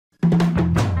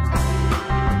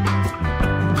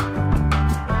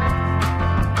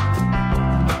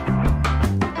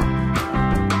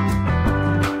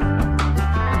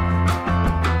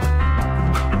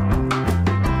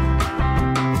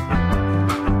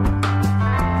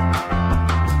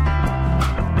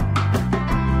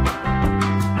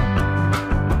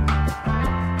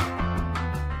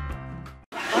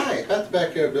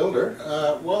Care Builder.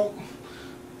 Well,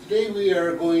 today we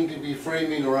are going to be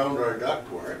framing around our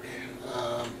ductwork.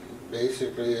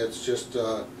 Basically, it's just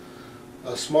a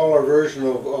smaller version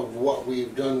of what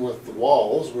we've done with the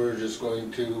walls. We're just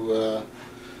going to,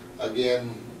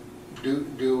 again,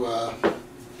 do a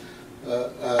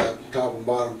top and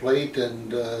bottom plate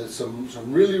and some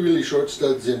really short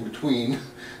studs in between.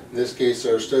 In this case,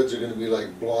 our studs are going to be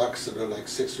like blocks that are like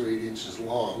 6 or 8 inches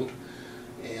long.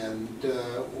 And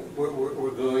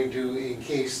we're going to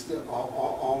encase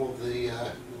all of the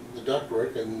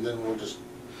ductwork, and then we'll just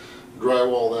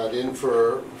drywall that in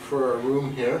for our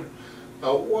room here.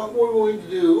 What we're going to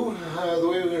do, the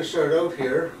way we're going to start out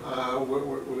here, we're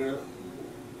going to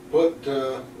put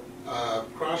a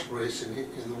cross brace in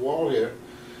the wall here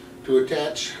to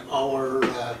attach our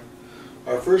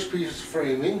first piece of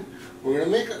framing. We're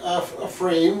going to make a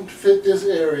frame to fit this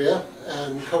area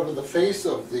and cover the face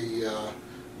of the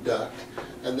duct,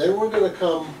 and then we're going to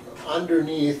come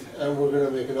underneath and we're going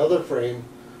to make another frame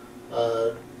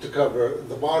to cover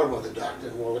the bottom of the duct,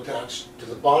 and we'll attach to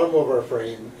the bottom of our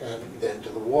frame and then to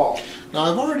the wall. Now,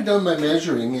 I've already done my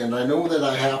measuring, and I know that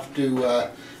I have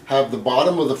to have the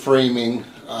bottom of the framing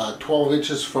 12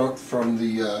 inches from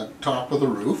the top of the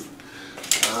roof.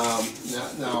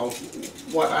 Now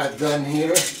what I've done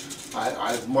here,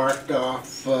 I've marked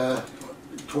off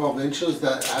 12 inches.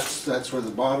 That's where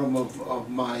the bottom of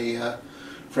my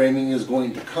framing is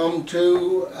going to come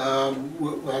to.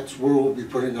 That's where we'll be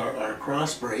putting our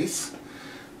cross brace.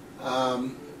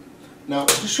 Now,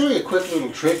 to show you a quick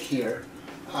little trick here,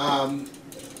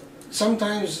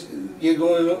 sometimes you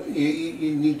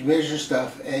need to measure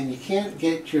stuff and you can't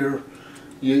get your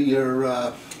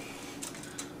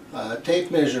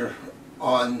tape measure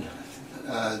on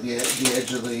the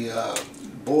edge of the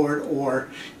board, or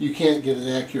you can't get an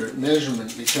accurate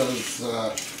measurement because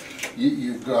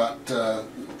you've got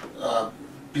a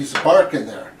piece of bark in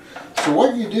there. So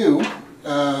what you do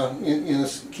in a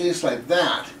case like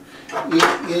that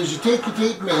is you take your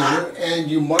tape measure and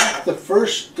you mark the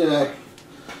first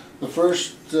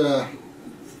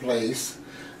place,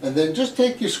 and then just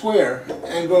take your square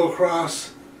and go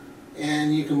across,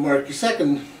 and you can mark your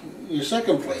second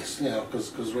place, you know,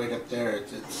 because right up there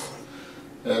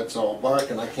it's all bark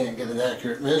and I can't get an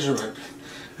accurate measurement.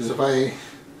 Because if I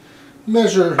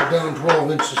measure down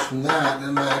 12 inches from that,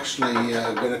 I'm actually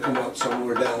going to come out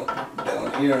somewhere down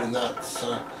here, and that's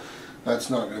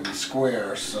not going to be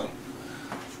square. So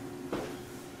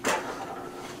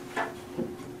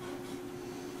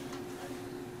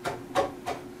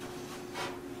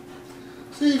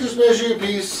you just measure your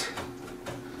piece,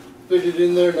 fit it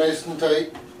in there nice and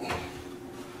tight,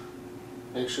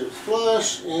 make sure it's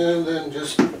flush, and then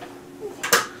just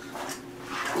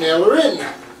nail her in.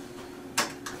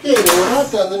 Okay, now we're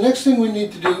not done. The next thing we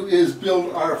need to do is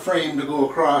build our frame to go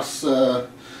across the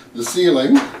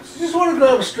ceiling. So you just want to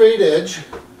grab a straight edge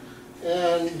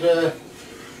and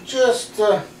just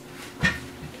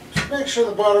make sure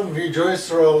the bottom of your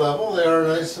joists are all level. They are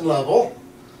nice and level.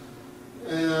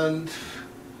 And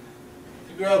if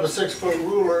you grab a 6-foot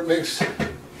ruler, it makes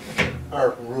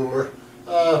our ruler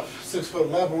 6-foot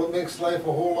level. It makes life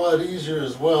a whole lot easier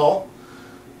as well,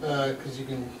 because you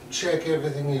can check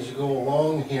everything as you go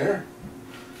along here,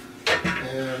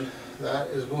 and that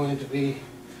is going to be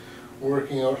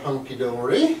working out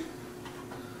hunky-dory.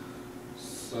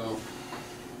 So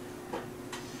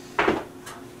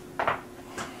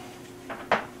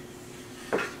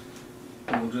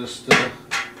we'll just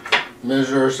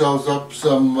measure ourselves up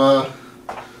some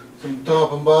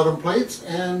top and bottom plates,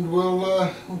 and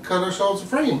we'll cut ourselves a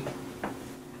frame.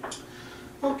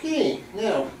 Okay,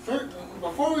 now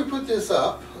before we put this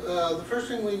up, the first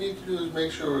thing we need to do is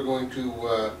make sure we're going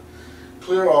to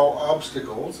clear all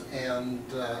obstacles and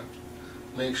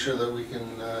make sure that we can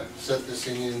set this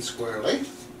thing in squarely.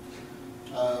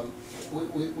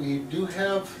 We do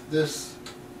have this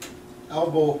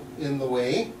elbow in the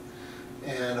way,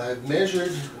 and I've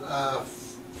measured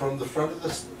from the front of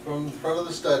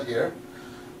the stud here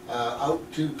out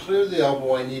to clear the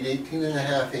elbow. I need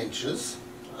 18.5 inches.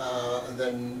 And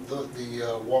then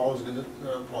the wall is going to,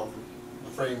 well, the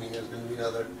framing is going to be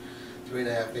another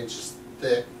 3.5 inches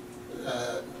thick,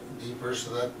 deeper,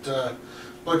 so that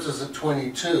puts us at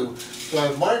 22. So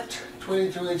I've marked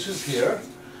 22 inches here,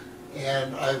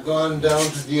 and I've gone down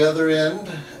to the other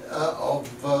end of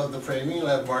the framing, and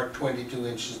I've marked 22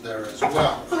 inches there as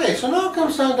well. Okay, so now it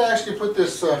comes time to actually put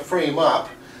this frame up.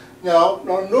 Now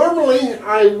normally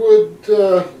I would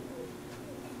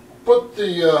put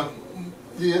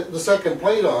the second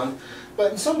plate on,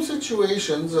 but in some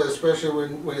situations, especially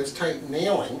when it's tight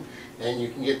nailing and you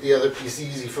can get the other piece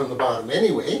easy from the bottom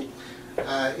anyway,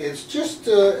 It's just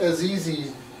as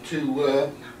easy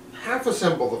to half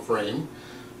assemble the frame,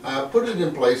 put it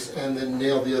in place, and then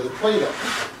nail the other plate up.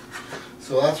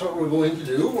 So that's what we're going to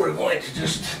do. We're going to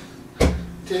just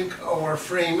take our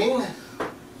framing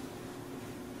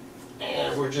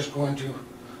and we're just going to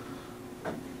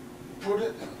put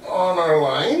it on our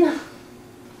line,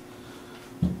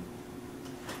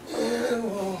 and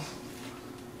we'll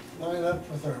line up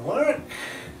with our mark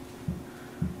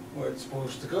where it's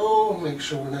supposed to go. Make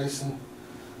sure we're nice and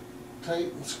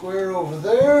tight and square over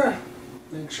there.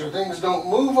 Make sure things don't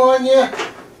move on you,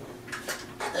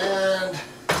 and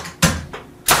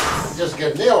just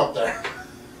get a nail up there.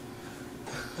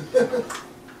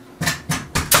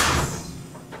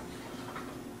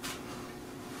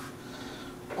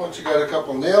 Once you got a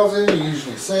couple nails in, you're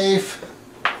usually safe.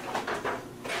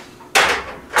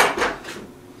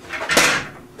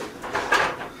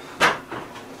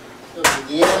 Up to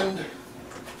the end,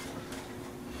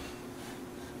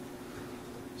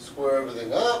 square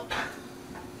everything up.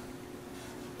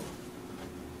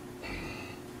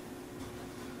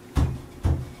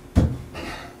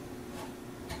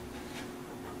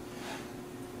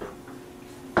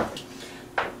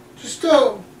 Just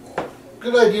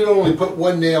good idea to only put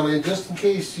one nail in, just in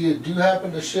case you do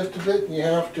happen to shift a bit and you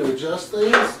have to adjust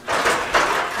things.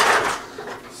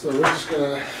 So we're just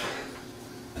gonna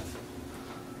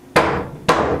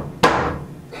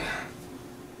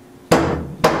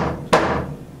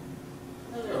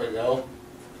there we go.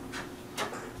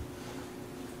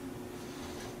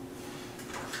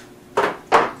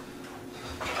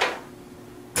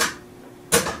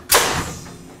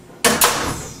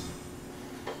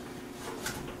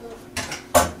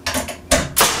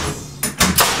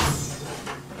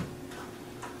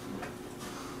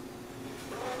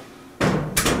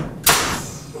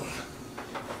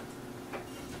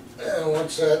 And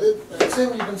once that's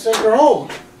it, you can send her home.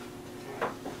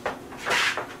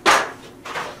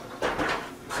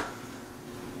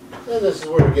 And this is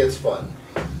where it gets fun.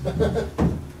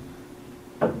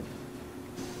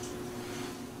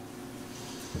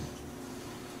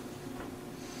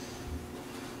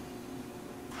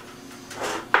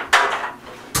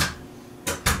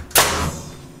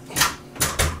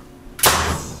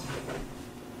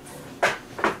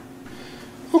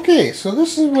 Okay, so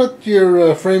this is what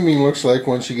your framing looks like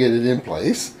once you get it in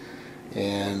place.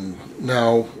 And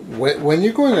now when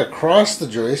you're going across the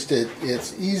joist,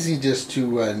 it's easy just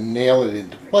to nail it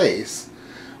into place.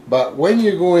 But when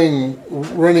you're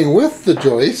running with the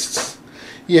joists,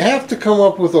 you have to come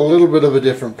up with a little bit of a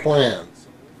different plan.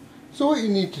 So what you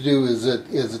need to do is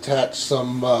attach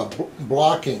some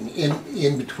blocking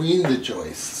in between the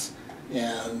joists.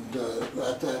 And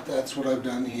that's what I've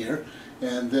done here.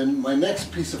 And then my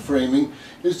next piece of framing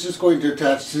is just going to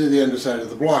attach to the underside of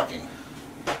the blocking.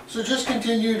 So just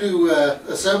continue to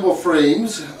assemble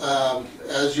frames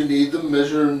as you need them,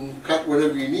 measure and cut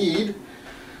whatever you need,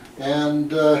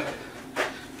 and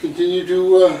continue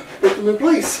to put them in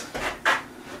place.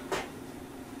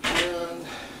 And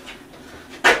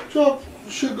job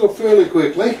should go fairly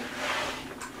quickly.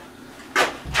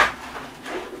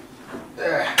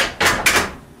 There.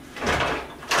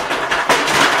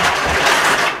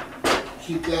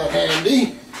 Keep that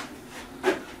handy.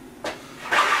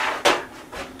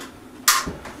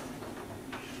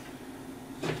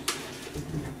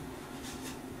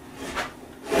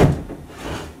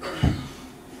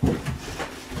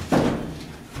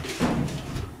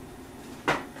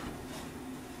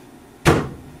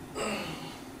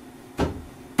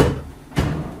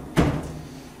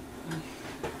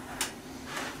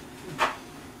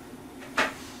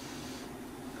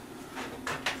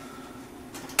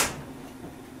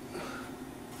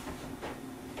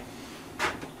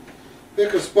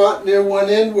 Pick a spot near one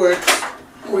end where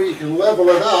you can level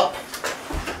it up.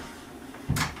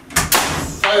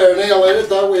 Fire a nail in it,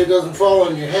 that way it doesn't fall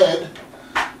on your head.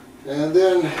 And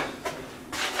then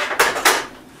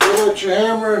pull out your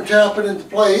hammer and tap it into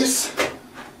place.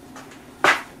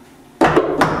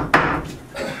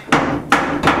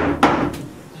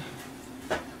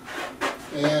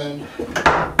 And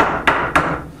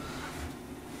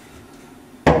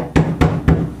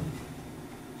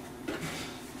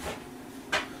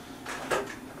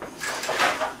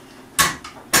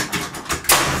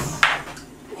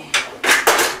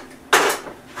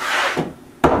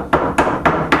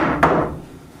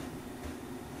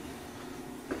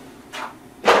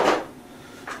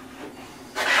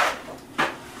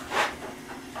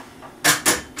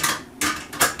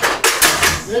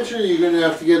eventually you're going to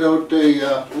have to get out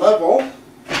a level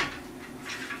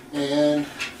and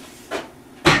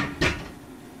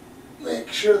make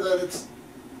sure that it's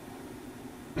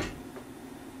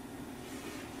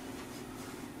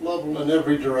level in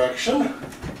every direction.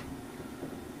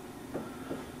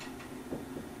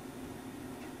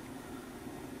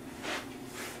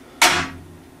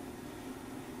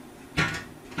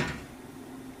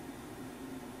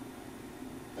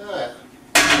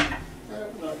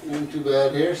 Not doing too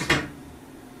bad here. So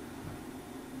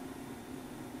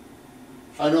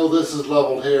I know this is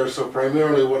leveled here, so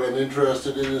primarily what I'm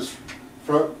interested in is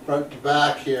front to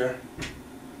back here.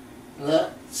 And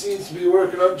that seems to be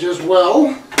working out just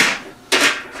well.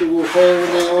 So we'll fire a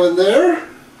nail in there.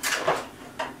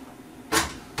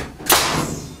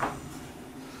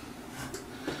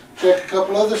 Check a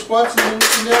couple other spots and then we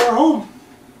can nail her home.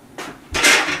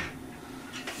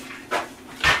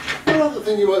 Another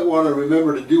thing you might want to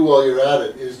remember to do while you're at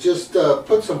it is just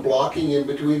put some blocking in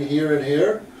between here and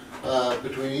here,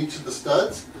 between each of the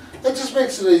studs. That just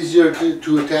makes it easier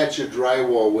to attach your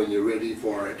drywall when you're ready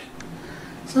for it.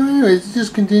 So anyways,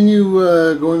 just continue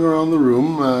going around the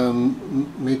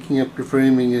room, making up your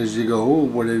framing as you go,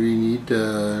 whatever you need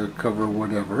to cover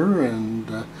whatever. And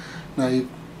now you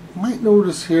might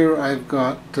notice here I've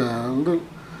got a little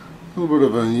bit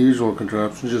of an unusual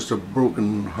contraption, just a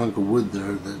broken hunk of wood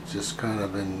there that's just kind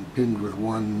of been pinned with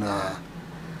one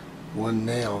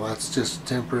nail. That's just a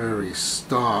temporary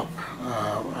stop.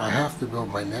 I have to build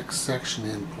my next section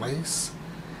in place,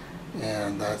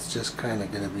 and that's just kind of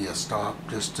going to be a stop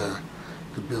just to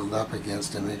build up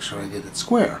against and make sure I get it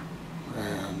square.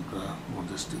 And we'll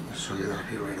just show you that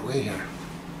here right away here.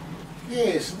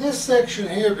 Okay, so this section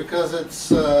here, because it's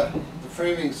the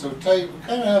framing so tight, we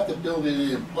kind of have to build it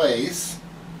in place.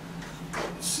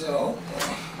 So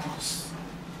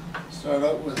start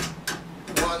out with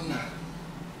one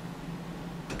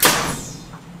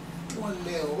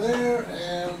nail there,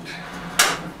 and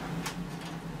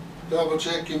double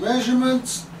check your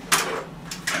measurements.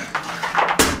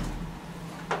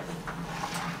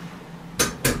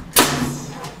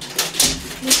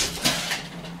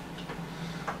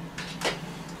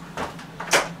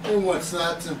 And once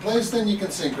that's in place, then you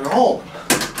can sink her home.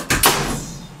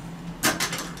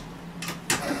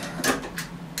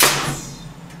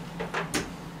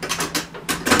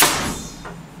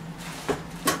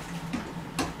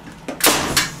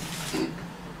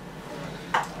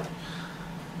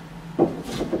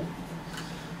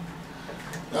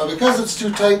 Now, because it's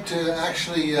too tight to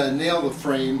actually nail the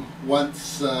frame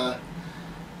once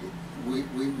we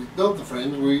built the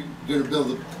frames, we're going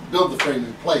to build the frame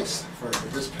in place for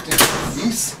this particular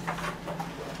piece.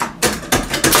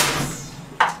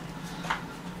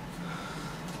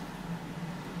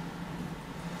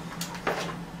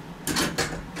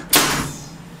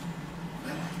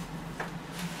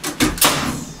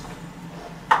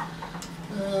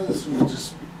 This one will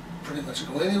just pretty much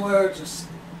go anywhere, just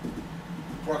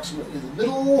approximately the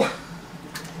middle.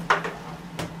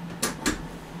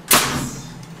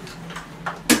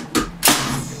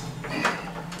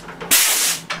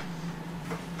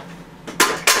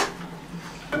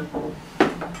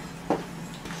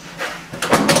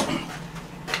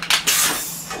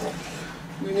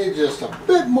 We need just a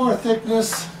bit more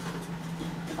thickness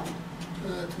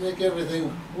to make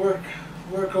everything work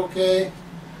okay.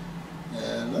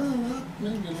 And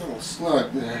maybe a little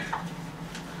snug there.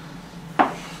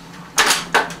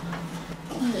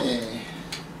 Okay.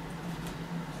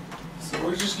 So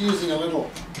we're just using a little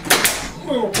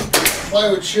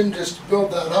plywood shim just to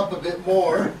build that up a bit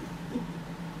more.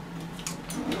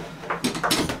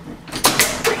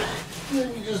 And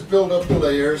then you just build up the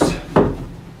layers.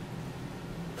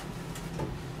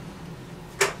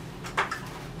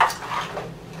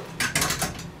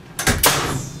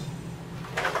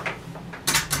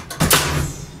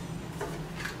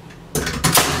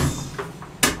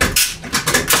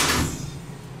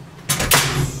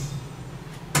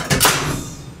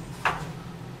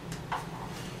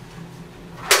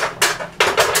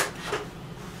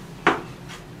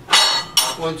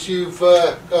 Once you've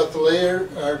got the layer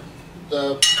or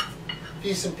the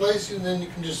piece in place, and then you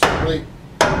can just simply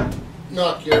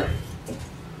knock your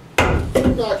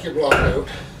block out.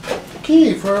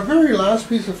 Okay, for our very last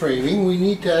piece of framing, we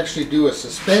need to actually do a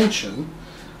suspension.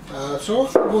 So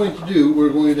what we're going to do, we're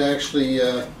going to actually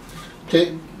we're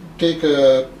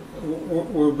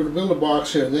going to build a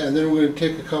box here, and then we're going to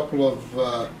take a couple of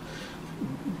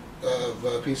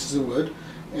pieces of wood,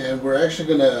 and we're actually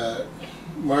going to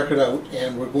mark it out,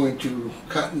 and we're going to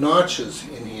cut notches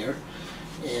in here,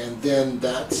 and then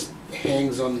that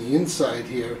hangs on the inside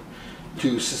here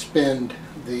to suspend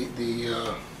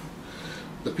the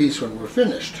piece when we're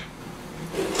finished.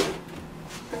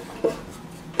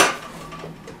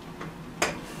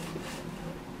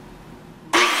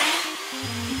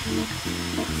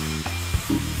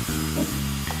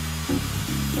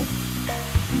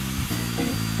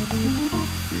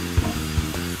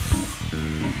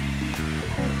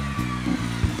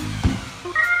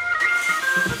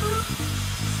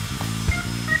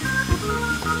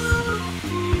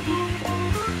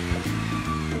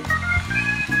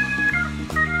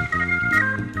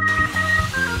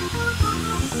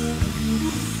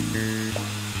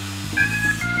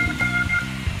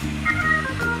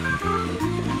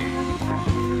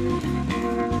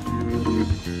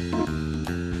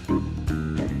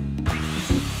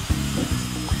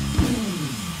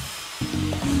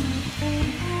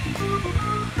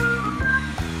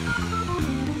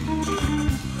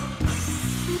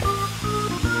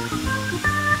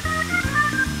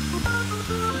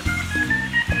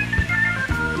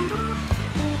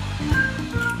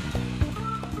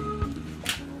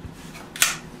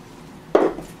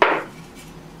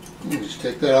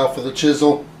 Take that off with a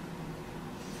chisel.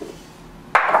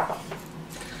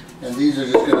 And these are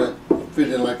just going to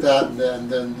fit in like that, and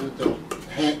then they'll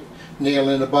nail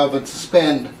in above and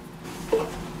suspend.